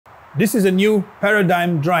This is a new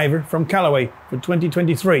Paradym driver from Callaway for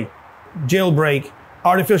 2023. Jailbreak,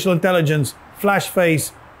 artificial intelligence, flash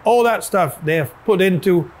face, all that stuff they have put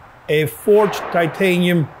into a forged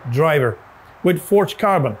titanium driver with forged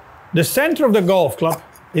carbon. The center of the golf club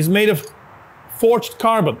is made of forged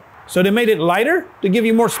carbon. So they made it lighter to give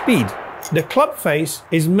you more speed. The club face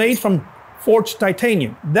is made from forged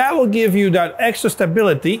titanium. That will give you that extra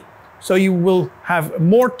stability, so you will have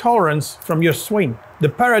more tolerance from your swing. The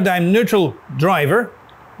Paradym neutral driver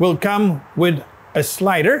will come with a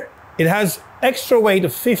slider. It has extra weight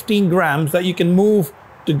of 15 grams that you can move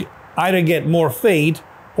to either get more fade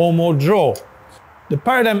or more draw. The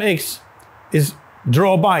Paradym X is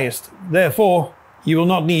draw biased, therefore you will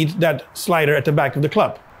not need that slider at the back of the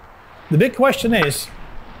club. The big question is,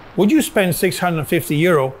 would you spend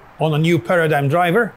 €650 on a new Paradym driver?